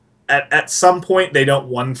 at some point they don't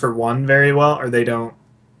 1-for-1 very well, or they don't.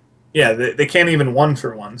 Yeah, they can't even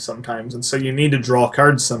 1-for-1 sometimes, and so you need to draw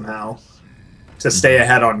cards somehow to stay Mhm.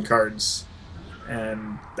 ahead on cards,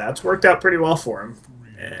 and that's worked out pretty well for him.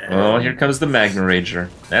 Oh, here And comes the Magna Rager.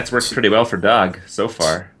 That's worked pretty well for Dog so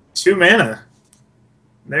far. 2 mana.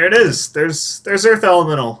 There it is. There's Earth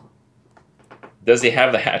Elemental. Does he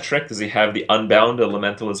have the hat trick? Does he have the Unbound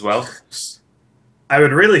Elemental as well? I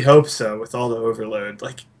would really hope so with all the overload.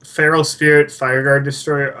 Like Feral Spirit, Fireguard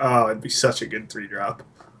Destroyer. Oh, it'd be such a good 3-drop.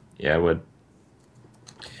 Yeah, I would.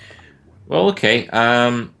 Well, okay.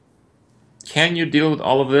 Can you deal with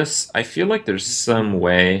all of this? I feel like there's some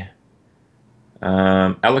way.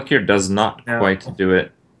 Elekir does not No, quite do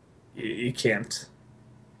it. you can't.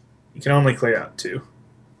 You can only clear out 2,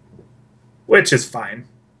 which is fine.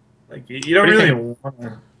 Like you don't What do you really think? want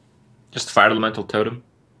to. Just Fire Elemental Totem?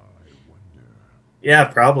 Yeah,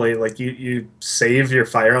 probably. Like you save your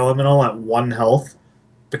Fire Elemental at 1 health,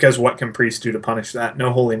 because what can Priest do to punish that?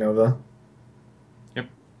 No Holy Nova. Yep.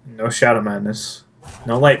 No Shadow Madness.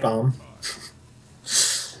 No Light Bomb.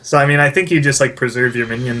 So I mean, I think you just like preserve your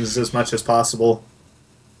minions as much as possible.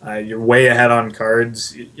 You're way ahead on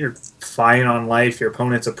cards. You're fine on life. Your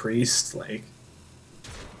opponent's a priest. Like,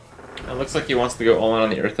 It looks like he wants to go all in on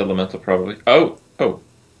the Earth Elemental, probably. Oh, oh,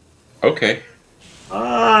 okay.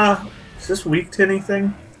 is this weak to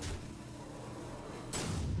anything?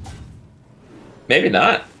 Maybe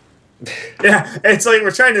not. Yeah, it's like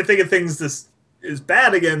we're trying to think of things this is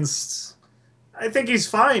bad against. I think he's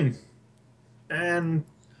fine. And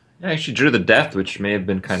Yeah, I actually drew the Death, which may have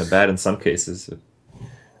been kind of bad in some cases.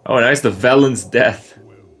 Oh, nice, the Velen's Death.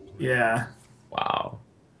 yeah, Wow.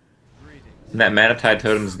 And that Mana Tide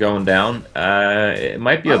Totem is going down. It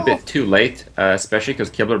might be a bit too late, especially because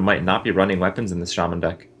Kibler might not be running weapons in this Shaman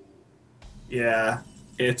deck. yeah,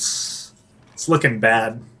 it's looking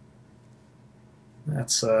bad.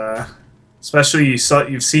 That's especially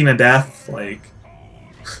you've seen a death. Like,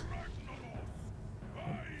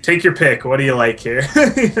 take your pick. What do you like here?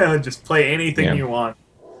 Just play anything Yeah. you want.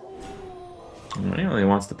 Well, he only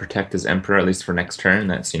wants to protect his Emperor, at least for next turn.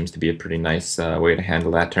 That seems to be a pretty nice way to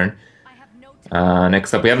handle that turn.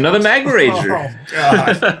 Next up, we have another Magma Rager.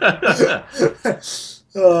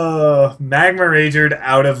 Oh God! Magma Ragered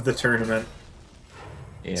out of the tournament.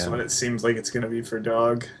 That's what Yeah. it seems like it's going to be for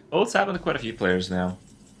Dog. Well, it's happened to quite a few players now.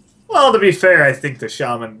 Well, to be fair, I think the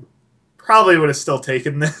Shaman probably would have still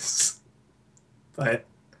taken this, but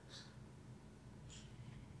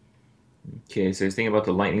Okay, so he's thinking about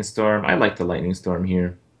the Lightning Storm. I like the Lightning Storm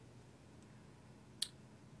here.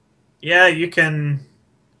 yeah, you can.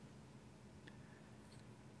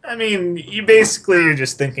 I mean, you basically are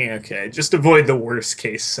just thinking, okay, just avoid the worst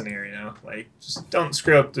case scenario. Like, just don't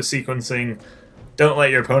screw up the sequencing. Don't let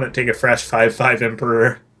your opponent take a fresh 5/5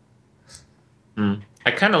 Emperor. Mm.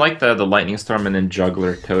 I kind of like the Lightning Storm and then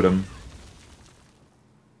Juggler Totem.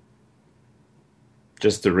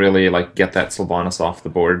 Just to really like get that Sylvanas off the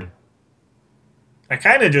board. I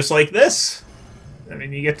kind of just like this. I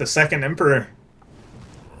mean, you get the second Emperor.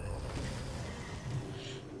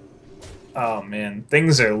 Oh man,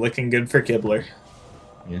 things are looking good for Kibler.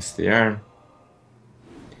 Yes, they are.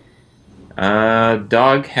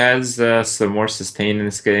 Dog has some more sustain in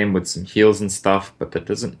this game with some heals and stuff, but that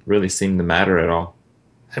doesn't really seem to matter at all.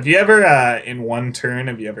 Have you ever, in one turn,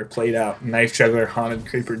 have you ever played out Knife Juggler, Haunted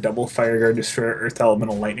Creeper, Double Fireguard, Destroyer, Earth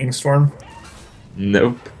Elemental, Lightning Storm?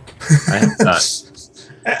 Nope, I have not.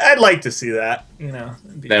 I'd like to see that.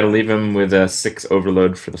 It'd be That'll fun. leave him with a 6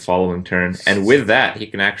 Overload for the following turn, and with that, he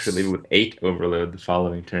can actually leave with 8 Overload the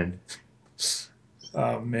following turn.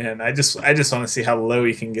 Oh man, I just want to see how low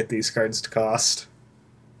he can get these cards to cost.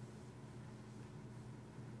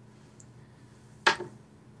 All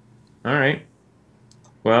right.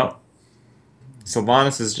 Well,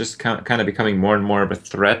 Sylvanas is just kind of becoming more and more of a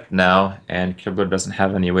threat now, and Kibler doesn't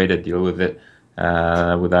have any way to deal with it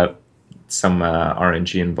without some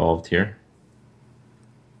RNG involved here.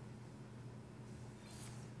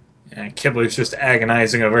 Yeah, Kibler's just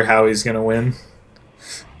agonizing over how he's gonna win.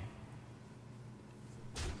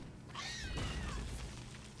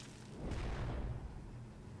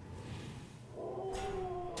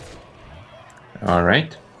 All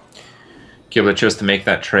right. Kibler chose to make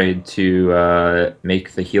that trade to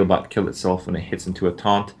make the healbot kill itself when it hits into a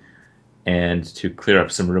taunt, and to clear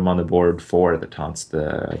up some room on the board for the taunts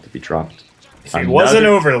to be dropped. If he wasn't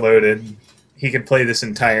Another- overloaded, he could play this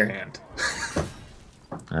entire hand.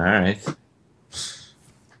 All right.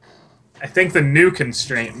 I think the new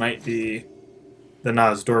constraint might be the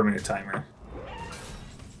Nozdormu timer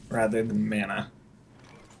rather than mana.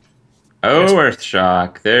 Oh,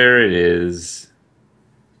 Earthshock. There it is.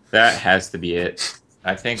 That has to be it.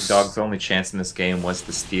 I think Dog's only chance in this game was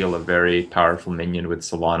to steal a very powerful minion with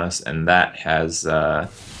Sylvanas, and that has that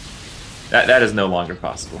is no longer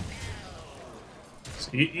possible. So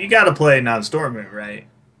you got to play non-Stormu, right?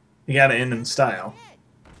 You got to end in style.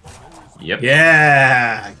 Yep.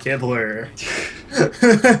 Yeah, Kibler.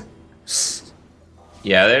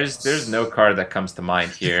 Yeah, there's no card that comes to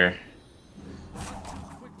mind here.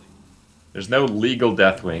 There's no legal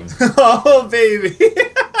Deathwing. Oh, baby.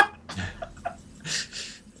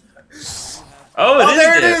 Oh, Oh,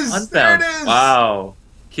 there it it is! Unbound. There it is! Wow.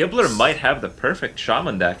 Kibler might have the perfect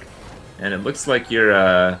Shaman deck. And it looks like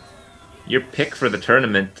your pick for the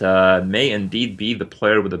tournament may indeed be the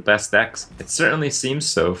player with the best decks. It certainly seems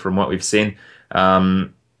so from what we've seen.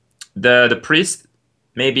 The Priest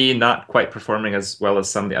maybe not quite performing as well as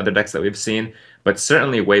some of the other decks that we've seen, but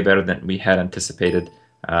certainly way better than we had anticipated.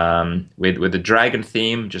 With the Dragon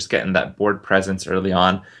theme, just getting that board presence early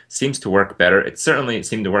on seems to work better. It certainly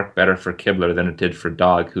seemed to work better for Kibler than it did for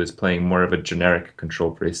Dog, who is playing more of a generic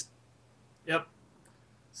control priest. Yep.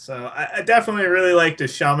 So I definitely really liked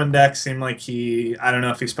his Shaman deck. Seemed like I don't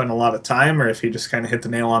know if he spent a lot of time or if he just kind of hit the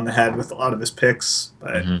nail on the head with a lot of his picks,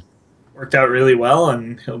 but worked out really well,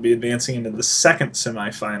 and he'll be advancing into the second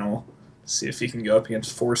semifinal to see if he can go up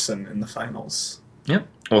against Forsen in the finals. Yep.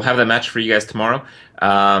 We'll have that match for you guys tomorrow.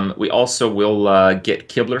 We also will get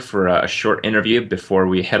Kibler for a short interview before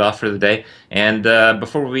we head off for the day. And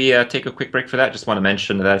before we take a quick break for that, just want to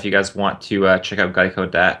mention that if you guys want to check out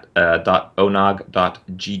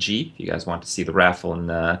geico.onog.gg, if you guys want to see the raffle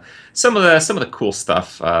and some of the cool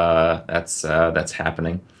stuff that's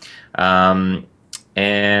happening. Yeah,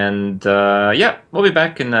 we'll be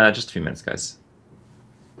back in just a few minutes, guys.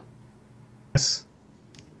 Yes.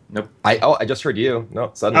 Nope. I just heard you. No,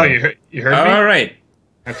 Oh, suddenly. you heard me? All right.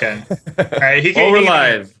 Okay. All right. We're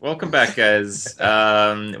live. Welcome back, guys.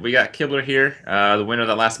 We got Kibler here, the winner of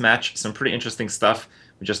the last match. Some pretty interesting stuff.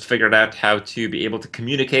 We just figured out how to be able to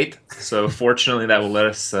communicate. So fortunately, that will let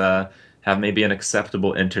us have maybe an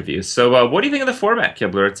acceptable interview. So what do you think of the format,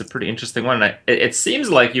 Kibler? It's a pretty interesting one. And it seems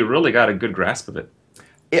like you really got a good grasp of it.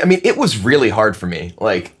 I mean, it was really hard for me.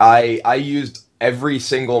 Like, I used every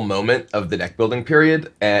single moment of the deck building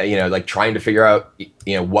period, like trying to figure out,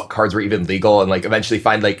 what cards were even legal, and like eventually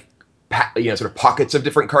find like, sort of pockets of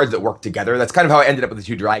different cards that work together. That's kind of how I ended up with the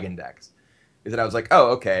two dragon decks. Is that I was like, oh,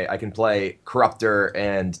 okay, I can play Corruptor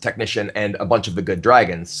and Technician and a bunch of the good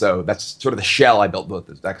dragons. So that's sort of the shell I built both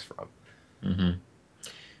those decks from. Mm-hmm.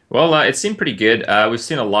 Well, it seemed pretty good. We've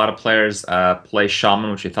seen a lot of players play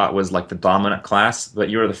Shaman, which we thought was like the dominant class, but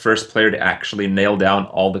you were the first player to actually nail down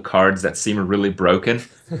all the cards that seem really broken.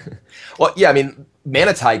 Well, yeah, I mean,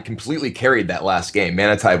 Mana Tide completely carried that last game.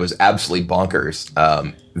 Mana Tide was absolutely bonkers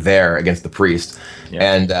there against the Priest.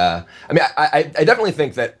 Yeah. And, I mean, I definitely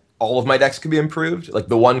think that all of my decks could be improved. Like,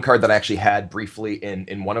 the one card that I actually had briefly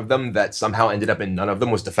in one of them that somehow ended up in none of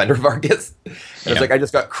them was Defender Vargas. It's like I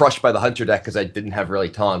just got crushed by the Hunter deck because I didn't have really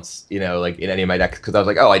taunts, like in any of my decks, because I was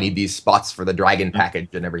like, oh, I need these spots for the Dragon package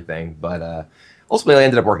and everything. But ultimately, I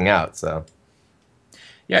ended up working out, so...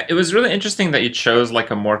 Yeah, it was really interesting that you chose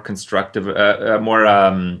like a more constructive, a more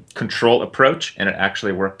control approach, and it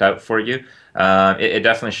actually worked out for you. It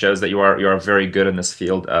definitely shows that you are very good in this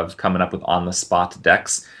field of coming up with on-the-spot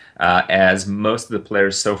decks. As most of the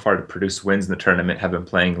players so far to produce wins in the tournament have been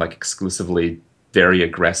playing like exclusively very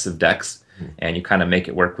aggressive decks, and you kind of make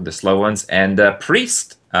it work with the slow ones. And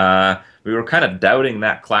Priest, we were kind of doubting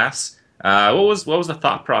that class. What was the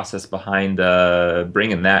thought process behind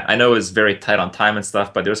bringing that? I know it was very tight on time and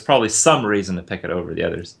stuff, but there was probably some reason to pick it over the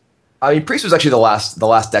others. I mean, Priest was actually the last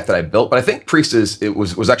deck that I built, but I think Priest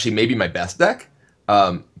was actually maybe my best deck.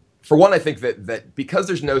 For one, I think that because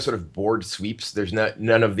there's no sort of board sweeps, there's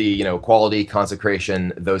none of the quality,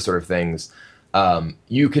 consecration, those sort of things.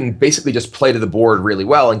 You can basically just play to the board really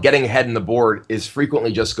well, and getting ahead in the board is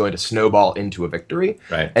frequently just going to snowball into a victory.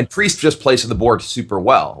 Right. And Priest just plays to the board super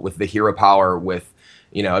well with the hero power, with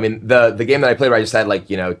I mean, the game that I played where I just had like,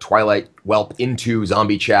 Twilight Whelp into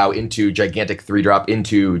Zombie Chow, into Gigantic 3-drop,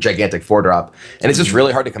 into Gigantic 4-drop, and it's just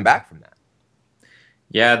really hard to come back from that.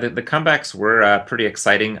 Yeah, the comebacks were pretty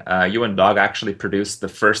exciting. You and Dog actually produced the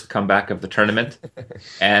first comeback of the tournament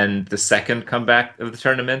and the second comeback of the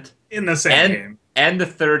tournament. In the same game. And the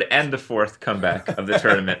third and the fourth comeback of the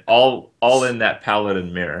tournament, all in that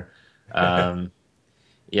Paladin mirror.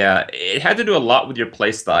 Yeah, it had to do a lot with your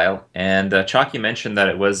play style, and Chalky mentioned that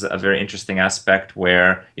it was a very interesting aspect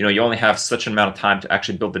where you only have such an amount of time to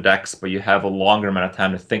actually build the decks, but you have a longer amount of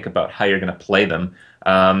time to think about how you're going to play them.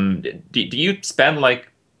 Do you spend like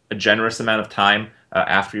a generous amount of time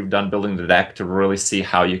after you've done building the deck to really see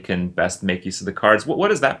how you can best make use of the cards.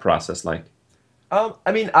 What is that process like?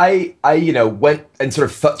 I mean, went and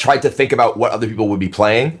sort of tried to think about what other people would be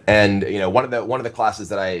playing, and one of the classes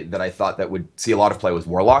that I thought that would see a lot of play was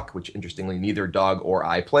Warlock, which interestingly neither Dog or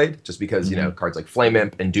I played, just because cards like Flame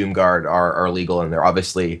Imp and Doomguard are legal, and they're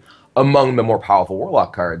obviously among the more powerful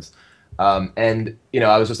Warlock cards. And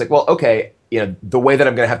I was just like, well, okay, the way that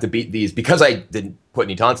I'm going to have to beat these, because I didn't put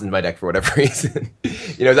any taunts in my deck for whatever reason,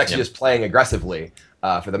 is actually just playing aggressively.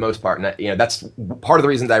 For the most part, and that's part of the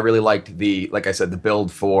reason that I really liked like I said, the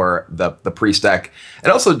build for the priest deck,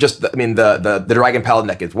 and also just the Dragon Paladin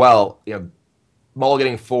deck as well.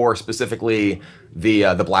 Mulliganing for specifically the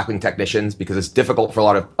Blackwing Technicians, because it's difficult for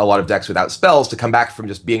a lot of decks without spells to come back from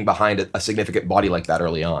just being behind a significant body like that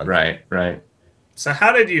early on. Right, right. So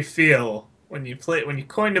how did you feel when you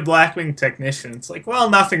coined a Blackwing Technician? It's like, well,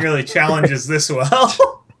 nothing really challenges this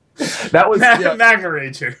well. That was Magma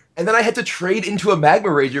Rager. And then I had to trade into a Magma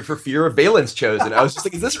Rager for fear of Valence Chosen. I was just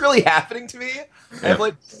like, is this really happening to me? I have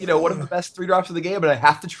one of the best 3-drops of the game, and I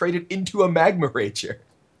have to trade it into a Magma Rager.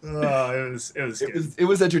 Oh, it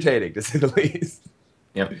was entertaining, to say the least.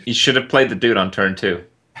 Yep. You should have played the dude on turn 2.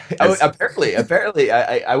 Apparently,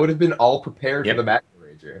 I would have been all prepared for the Magma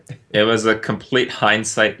Rager. It was a complete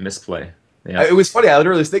hindsight misplay. Yeah. It was funny. I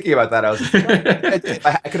literally was thinking about that. I was like,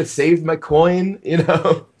 I could have saved my coin,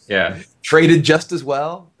 Yeah. Traded just as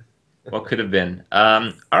well. What could have been?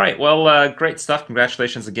 All right. Well, great stuff.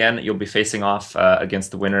 Congratulations again. You'll be facing off against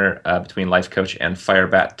the winner between Life Coach and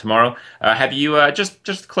Firebat tomorrow. Have you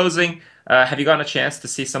just closing? Have you gotten a chance to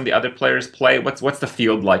see some of the other players play? What's the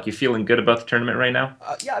field like? You feeling good about the tournament right now?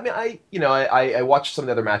 Yeah. I mean, I watched some of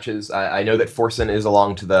the other matches. I know that Forsen is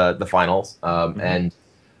along to the finals, and.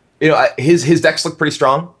 His decks look pretty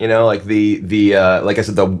strong. Like like I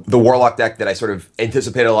said, the Warlock deck that I sort of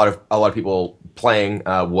anticipated a lot of people playing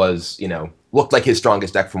was looked like his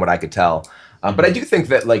strongest deck from what I could tell. But I do think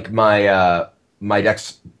that like my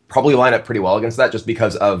decks probably line up pretty well against that, just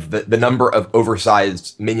because of the number of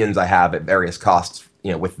oversized minions I have at various costs.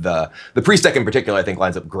 With the priest deck in particular, I think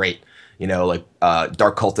lines up great. Like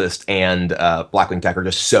Dark Cultist and Blackwing Tech are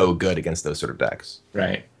just so good against those sort of decks.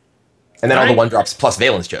 Right. And then all the 1-drops plus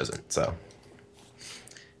Valence Chosen. So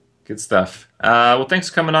good stuff. Well, thanks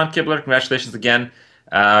for coming on, Kibler. Congratulations again.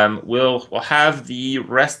 We'll have the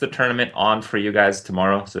rest of the tournament on for you guys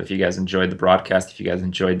tomorrow. So if you guys enjoyed the broadcast, if you guys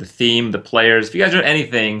enjoyed the theme, the players, if you guys enjoyed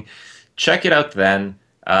anything, check it out then.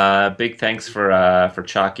 Big thanks for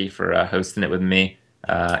Chalky for hosting it with me.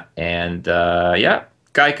 And yeah,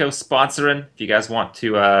 GEICO sponsoring. If you guys want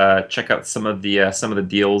to check out some of the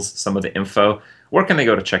deals, some of the info. Where can they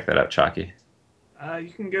go to check that out, Chalky? You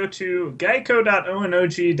can go to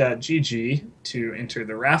geico.onog.gg to enter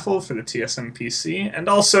the raffle for the TSM PC. And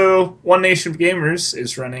also, One Nation of Gamers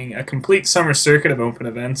is running a complete summer circuit of open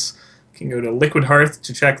events. You can go to Liquid Hearth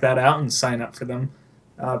to check that out and sign up for them.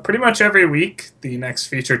 Pretty much every week. The next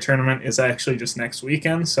feature tournament is actually just next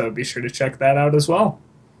weekend, so be sure to check that out as well.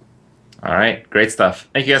 All right, great stuff.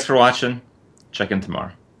 Thank you guys for watching. Check in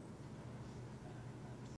tomorrow.